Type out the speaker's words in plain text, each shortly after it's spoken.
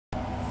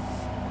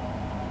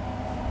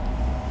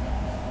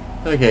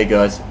Okay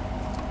guys,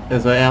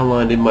 as I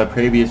outlined in my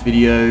previous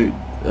video,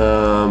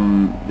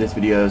 this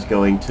video is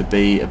going to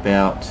be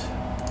about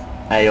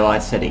AI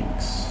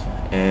settings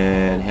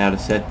and how to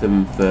set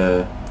them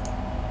for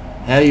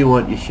how you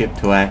want your ship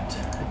to act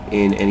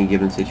in any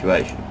given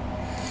situation.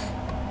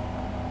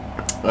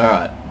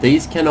 Alright,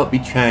 these cannot be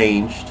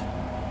changed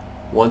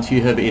once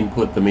you have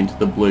input them into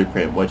the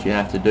blueprint. What you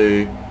have to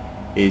do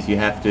is you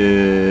have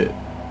to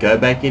go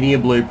back into your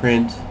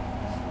blueprint,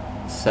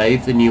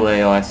 save the new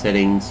AI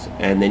settings,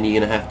 and then you're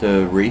going to have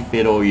to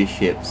refit all your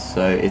ships.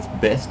 So it's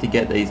best to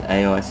get these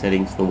AI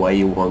settings the way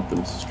you want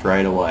them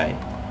straight away.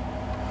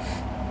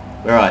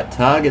 Alright,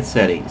 target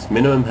settings.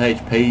 Minimum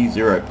HP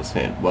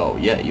 0%. Well,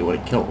 yeah, you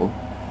want to kill them.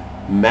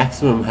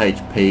 Maximum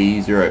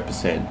HP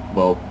 0%.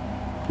 Well,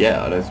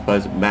 yeah, I don't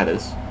suppose it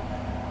matters.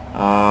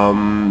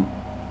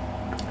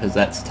 Because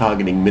that's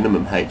targeting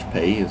minimum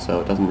HP,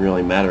 so it doesn't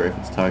really matter if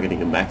it's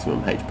targeting a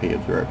maximum HP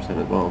of 0%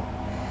 as well.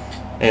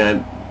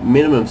 Anyway,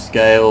 minimum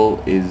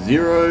scale is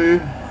 0.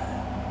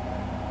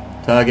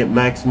 Target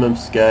maximum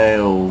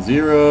scale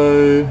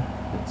 0.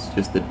 It's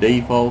just the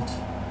default.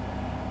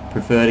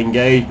 Preferred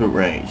engagement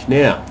range.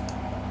 Now,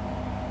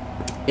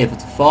 if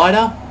it's a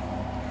fighter,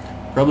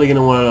 probably going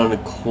to want it on a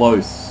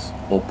close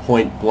or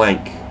point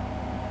blank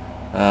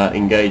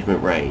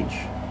engagement range.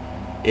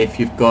 If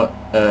you've got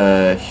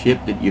a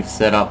ship that you've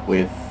set up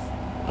with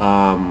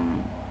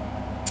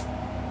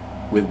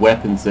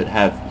weapons that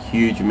have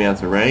huge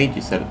amounts of range,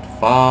 you set it to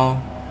far,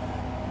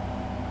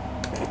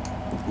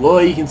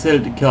 or you can set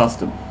it to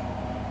custom.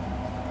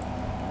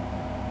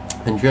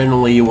 And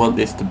generally you want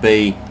this to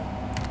be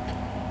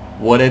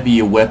whatever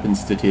your weapon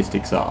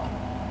statistics are.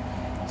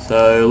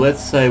 So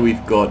let's say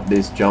we've got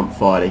this jump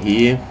fighter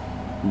here.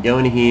 You go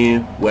in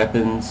here,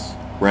 weapons,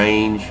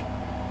 range,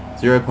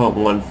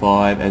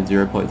 0.15 and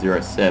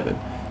 0.07.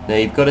 Now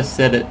you've got to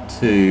set it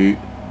to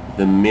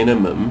the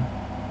minimum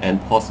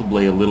and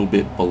possibly a little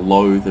bit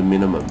below the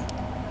minimum.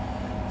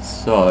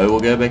 So we'll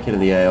go back into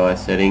the AI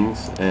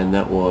settings, and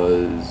that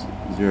was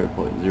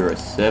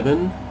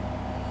 0.07.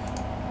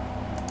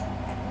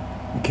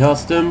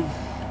 Custom,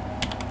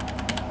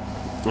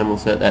 and we'll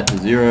set that to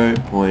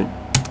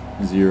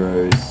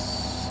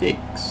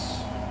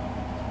 0.06.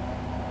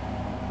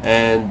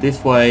 And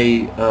this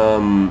way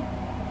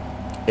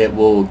it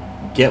will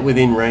get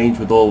within range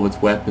with all of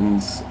its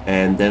weapons,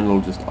 and then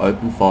it'll just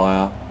open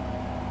fire,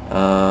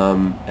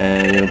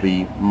 and it'll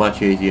be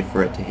much easier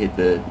for it to hit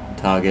the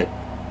target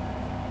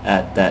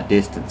at that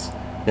distance.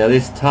 Now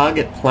this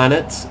target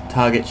planets,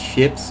 target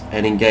ships,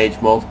 and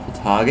engage multiple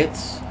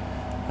targets.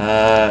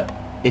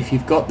 If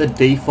you've got the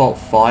default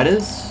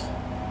fighters,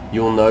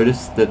 you'll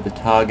notice that the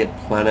target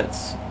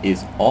planets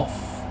is off.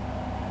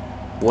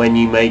 When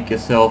you make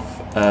yourself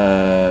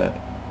a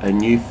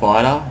new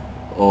fighter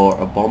or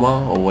a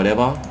bomber or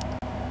whatever,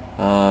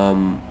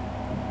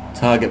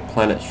 target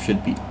planets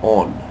should be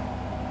on.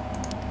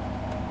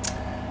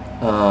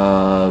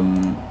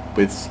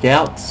 With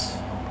scouts,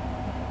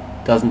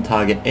 doesn't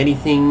target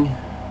anything.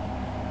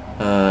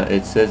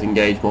 It says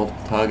engage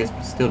multiple targets,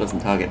 but still doesn't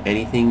target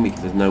anything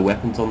because there's no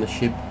weapons on the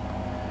ship.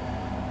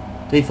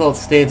 Default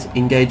stance,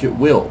 engage at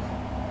will.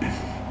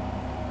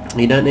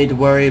 You don't need to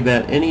worry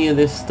about any of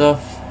this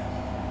stuff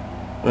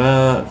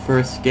for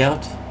a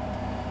scout.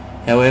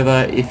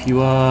 However, if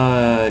you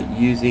are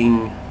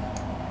using,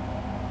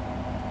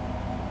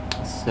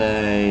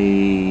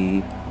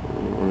 say,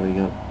 what do we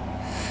got?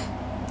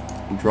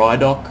 Dry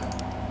dock,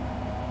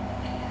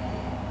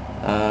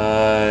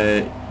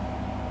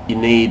 you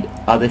need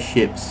other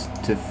ships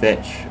to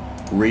fetch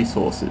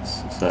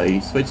resources. So you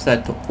switch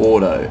that to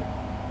auto,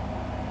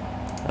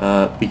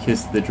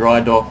 because the dry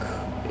dock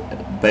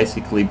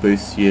basically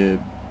boosts your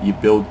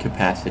build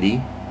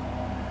capacity.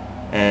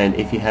 And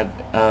if you have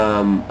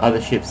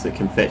other ships that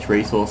can fetch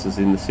resources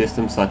in the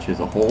system, such as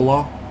a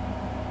hauler,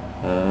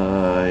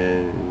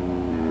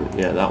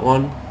 yeah, that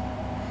one.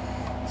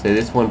 So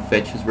this one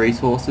fetches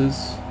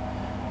resources.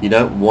 You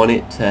don't want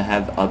it to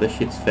have other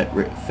ships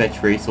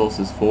fetch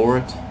resources for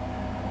it,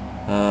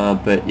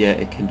 but yeah,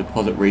 it can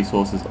deposit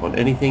resources on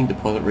anything,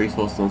 deposit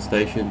resources on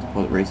stations,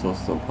 deposit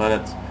resources on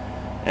planets.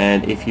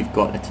 And if you've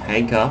got a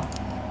tanker,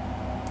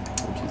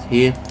 which is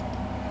here,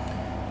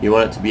 you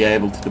want it to be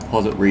able to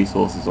deposit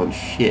resources on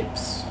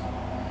ships.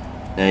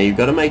 Now you've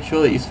got to make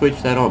sure that you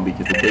switch that on,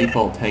 because the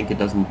default tanker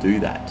doesn't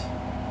do that.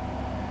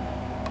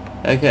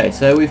 Okay,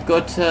 so we've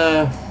got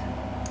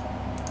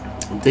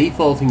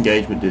default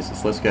engagement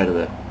distance. Let's go to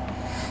the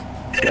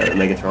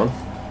Megatron.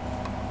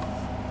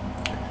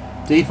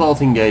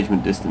 Default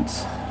engagement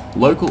distance.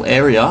 Local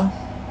area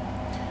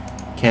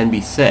can be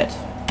set.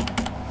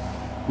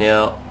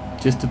 Now,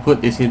 just to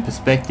put this in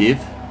perspective,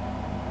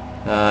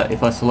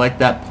 if I select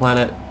that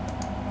planet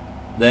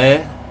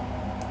there,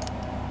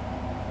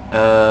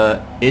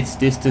 its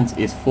distance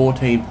is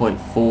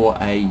 14.4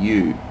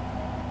 AU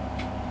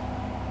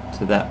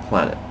to that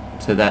planet,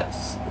 to that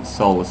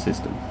solar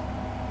system.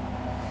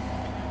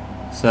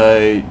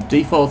 So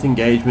default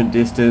engagement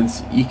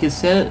distance, you can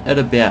set it at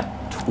about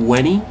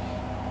 20,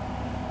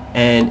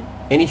 and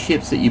any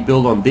ships that you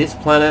build on this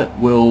planet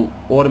will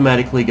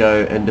automatically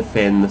go and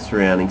defend the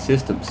surrounding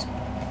systems.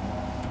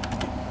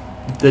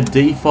 The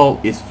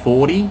default is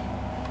 40,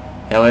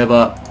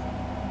 however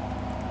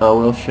I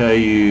will show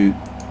you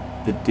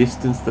the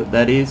distance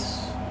that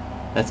is.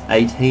 That's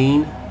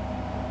 18,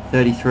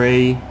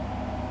 33,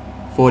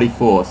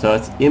 44, so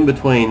it's in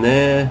between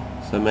there,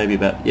 so maybe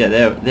about, yeah,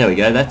 there we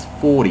go, that's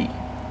 40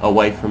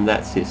 away from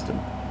that system.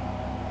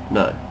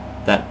 No,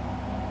 that,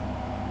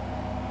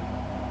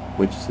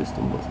 which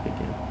system was it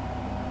again?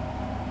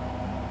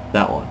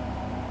 That one.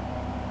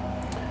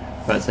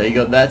 Right, so you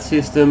got that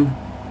system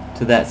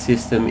to that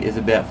system is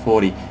about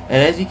 40,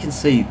 and as you can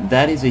see,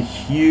 that is a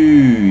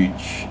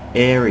huge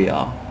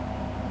area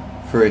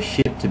for a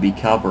ship to be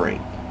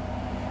covering,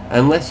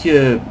 unless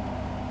you've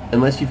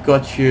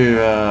got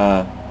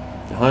your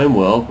home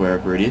world,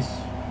 wherever it is.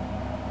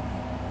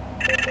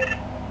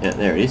 Yeah,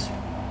 there it is.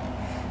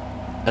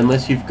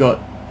 Unless you've got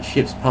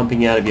ships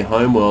pumping out of your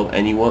home world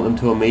and you want them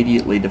to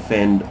immediately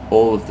defend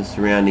all of the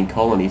surrounding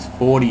colonies,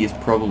 40 is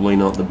probably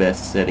not the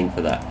best setting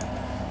for that.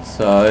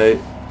 So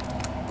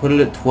put it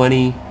at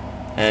 20,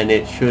 and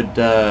it should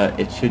go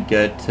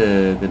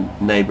to the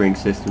neighbouring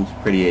systems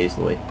pretty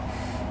easily.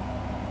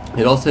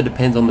 It also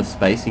depends on the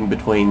spacing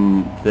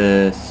between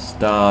the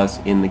stars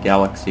in the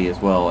galaxy as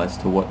well, as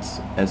to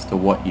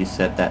what you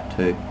set that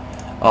to.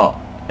 Oh,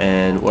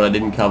 and what I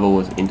didn't cover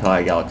was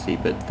entire galaxy,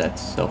 but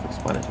that's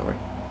self-explanatory.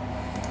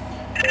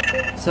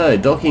 So,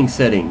 docking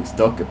settings: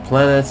 dock at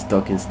planets,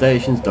 dock in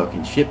stations, dock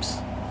in ships.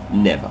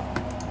 Never.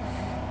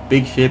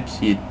 Big ships,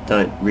 you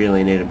don't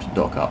really need them to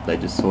dock up, they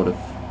just sort of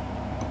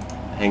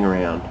hang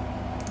around.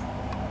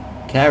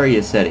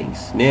 Carrier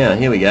settings. Now,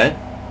 here we go.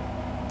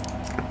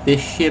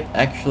 This ship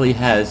actually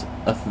has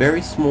a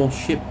very small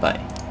ship bay.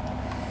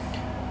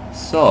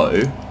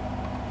 So,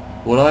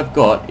 what I've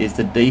got is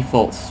the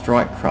default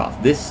strike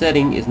craft. This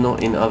setting is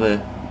not in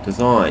other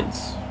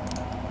designs.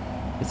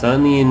 It's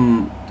only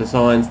in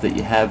designs that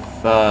you have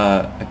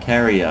a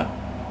carrier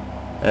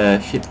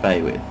ship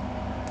bay with.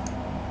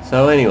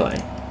 So anyway,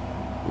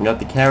 I've got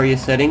the carrier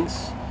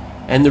settings,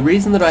 and the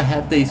reason that I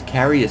have these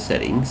carrier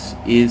settings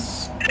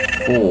is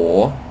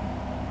for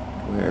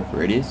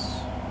wherever it is.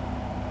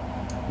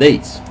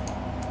 These.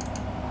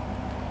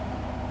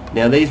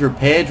 Now these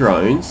repair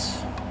drones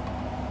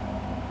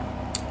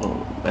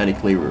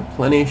automatically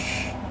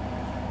replenish.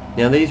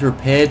 Now these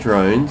repair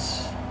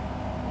drones,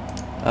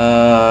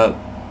 I'll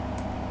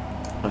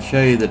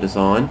show you the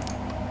design.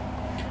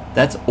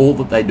 That's all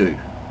that they do.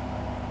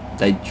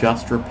 They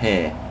just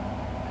repair.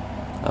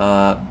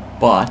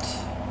 But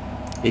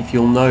if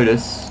you'll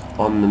notice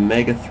on the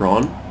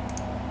Megatron,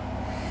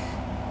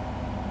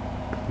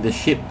 the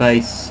ship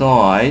bay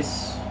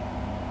size,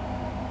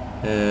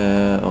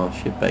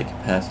 ship bay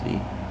capacity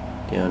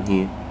down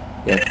here,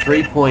 yeah,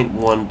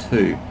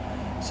 3.12.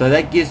 So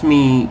that gives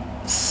me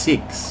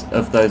 6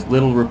 of those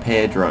little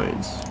repair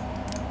drones,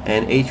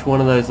 and each one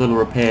of those little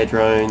repair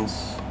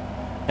drones,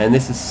 and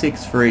this is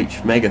 6 for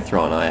each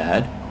Megatron I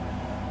add,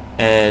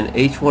 and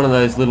each one of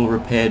those little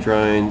repair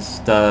drones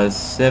does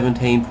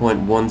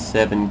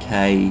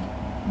 17.17k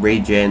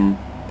regen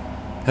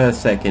per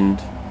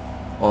second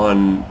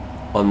on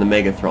the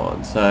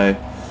Megatron. So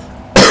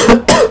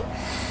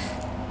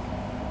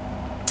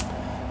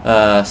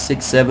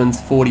 6 7s,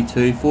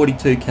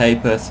 42k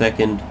per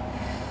second.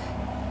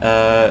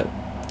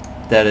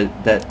 That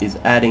is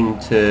adding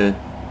to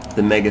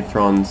the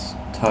Megatron's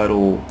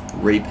total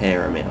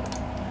repair amount.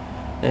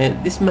 Now,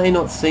 this may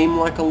not seem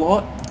like a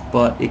lot,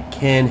 but it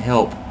can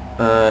help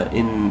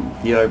in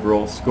the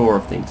overall score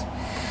of things.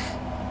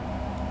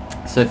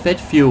 So fetch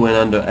fuel went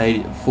under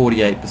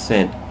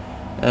 48%.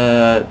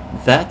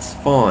 That's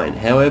fine.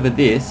 However,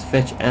 this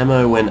fetch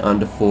ammo went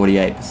under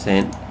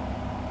 48%.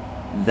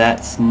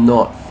 That's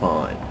not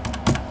fine.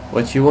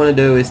 What you want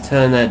to do is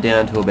turn that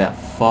down to about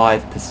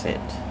 5%.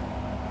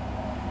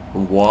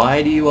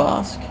 Why, do you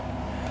ask?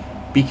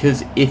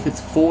 Because if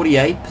it's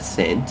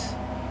 48%,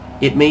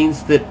 it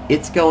means that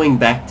it's going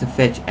back to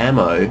fetch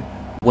ammo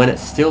when it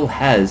still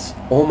has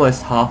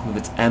almost half of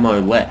its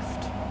ammo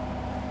left,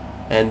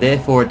 and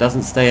therefore it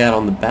doesn't stay out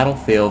on the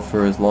battlefield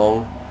for as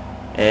long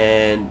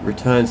and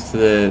returns to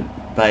the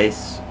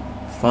base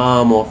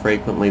far more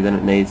frequently than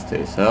it needs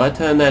to. So I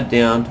turn that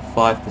down to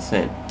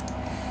 5%.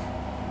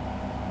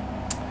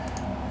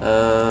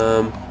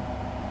 Oh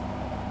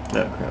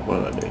crap,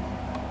 what did I do?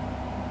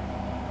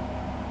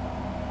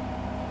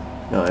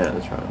 Oh yeah,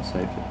 that's right, I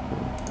saved it.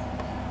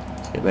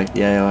 Let's get back to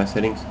the AI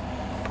settings.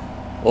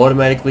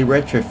 Automatically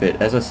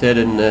retrofit. As I said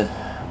in the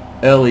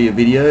earlier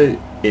video,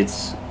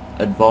 it's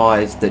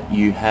advised that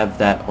you have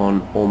that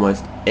on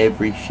almost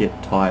every ship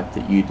type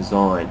that you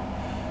design.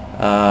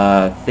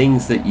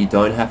 Things that you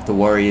don't have to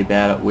worry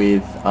about it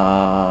with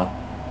are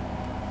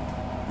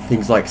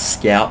things like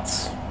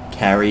scouts,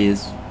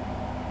 carriers,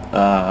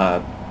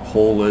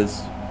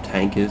 haulers,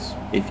 tankers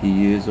if you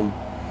use them,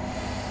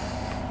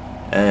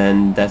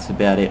 and that's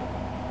about it.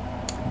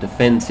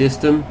 Defend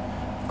system.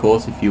 Of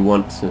course, if you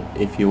want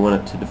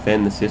it to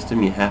defend the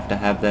system, you have to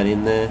have that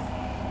in there.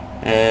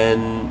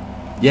 And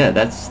yeah,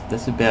 that's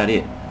about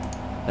it.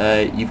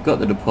 You've got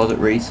the deposit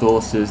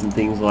resources and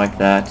things like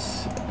that,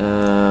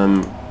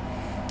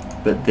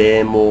 but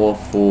they're more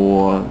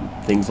for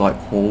things like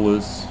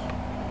haulers.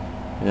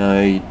 You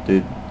know, you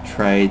do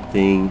trade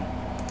thing,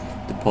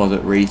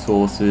 deposit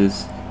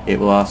resources. It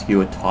will ask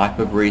you a type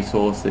of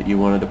resource that you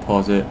want to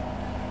deposit,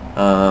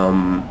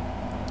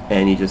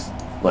 and you just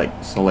like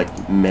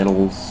select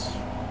metals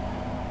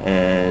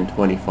and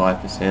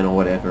 25% or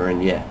whatever,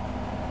 and yeah,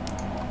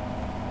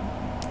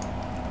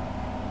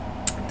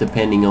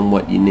 depending on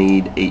what you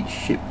need each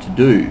ship to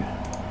do.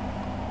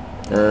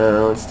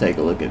 Let's take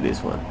a look at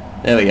this one.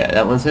 There we go.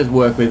 That one says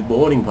work with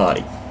boarding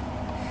party.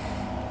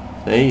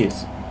 See, it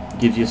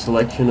gives you a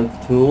selection of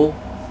the tool.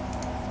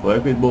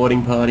 Work with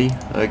boarding party.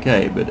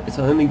 Okay, but it's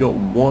only got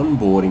one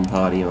boarding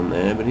party on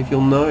there, but if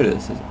you'll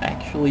notice, there's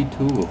actually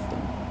two of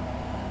them.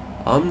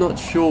 I'm not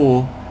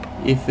sure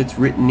if it's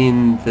written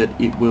in that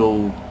it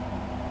will...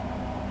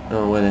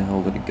 Oh, where the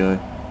hell did it go?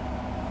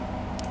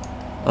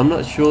 I'm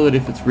not sure that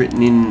if it's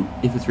written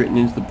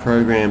into the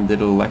program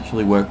that it'll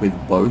actually work with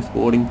both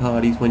boarding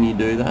parties when you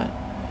do that.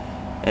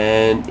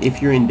 And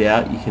if you're in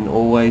doubt, you can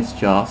always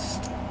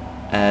just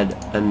add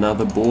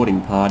another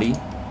boarding party,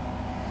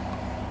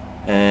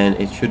 and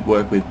it should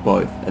work with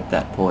both at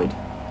that point.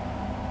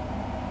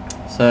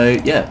 So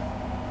yeah,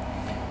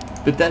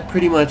 but that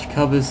pretty much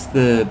covers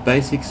the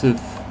basics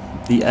of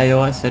the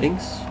AI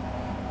settings.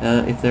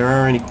 If there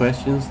are any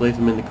questions, leave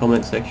them in the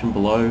comment section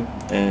below,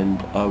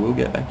 and I will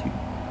get back to you.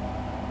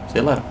 See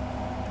you later.